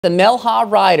The Melha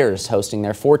Riders hosting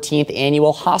their 14th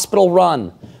annual hospital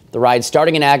run. The ride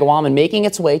starting in Agawam and making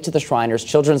its way to the Shriners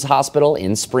Children's Hospital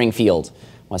in Springfield.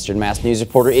 Western Mass News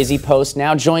reporter Izzy Post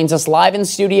now joins us live in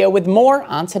studio with more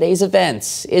on today's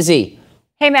events. Izzy.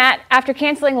 Hey Matt, after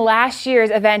canceling last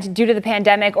year's event due to the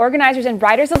pandemic, organizers and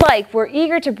riders alike were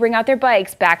eager to bring out their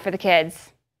bikes back for the kids.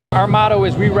 Our motto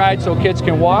is we ride so kids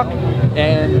can walk,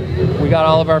 and we got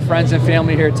all of our friends and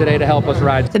family here today to help us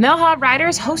ride. The Melha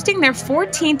Riders hosting their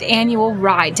 14th annual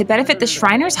ride to benefit the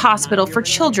Shriners Hospital for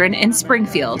Children in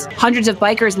Springfield. Hundreds of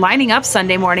bikers lining up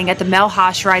Sunday morning at the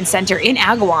Melha Shrine Center in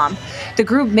Agawam. The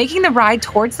group making the ride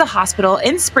towards the hospital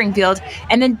in Springfield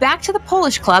and then back to the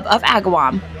Polish Club of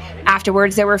Agawam.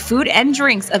 Afterwards, there were food and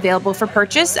drinks available for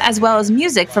purchase, as well as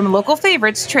music from local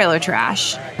favorites Trailer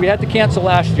Trash. We had to cancel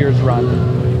last year's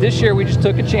run. This year, we just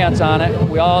took a chance on it.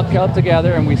 We all got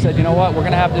together and we said, you know what, we're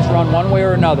going to have this run one way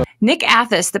or another. Nick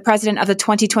Athis, the president of the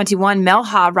 2021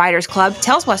 Melha Riders Club,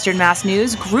 tells Western Mass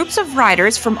News groups of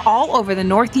riders from all over the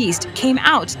Northeast came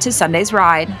out to Sunday's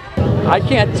ride. I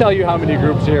can't tell you how many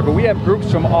groups are here, but we have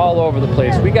groups from all over the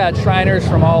place. We got Shriners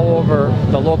from all over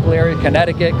the local area,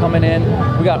 Connecticut coming in.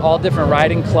 We got all different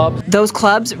riding clubs. Those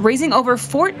clubs raising over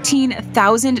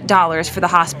 $14,000 for the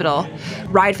hospital.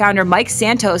 Ride founder Mike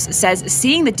Santos says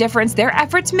seeing the difference their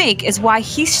efforts make is why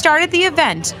he started the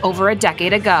event over a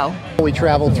decade ago. We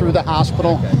travel through the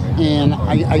hospital, and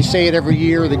I say it every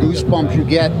year, the goosebumps you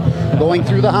get going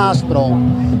through the hospital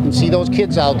and see those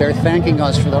kids out there thanking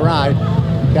us for the ride.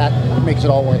 That makes it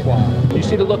all worthwhile. You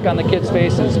see the look on the kids'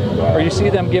 faces, or you see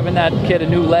them giving that kid a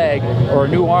new leg or a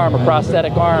new arm, a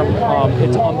prosthetic arm.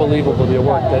 It's unbelievable the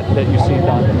work that you see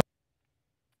done.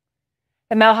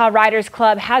 The Melha Riders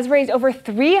Club has raised over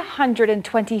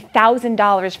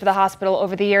 $320,000 for the hospital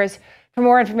over the years. For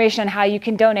more information on how you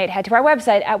can donate, head to our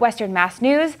website at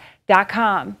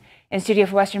westernmassnews.com. In studio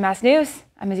for Western Mass News,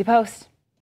 I'm Izzy Post.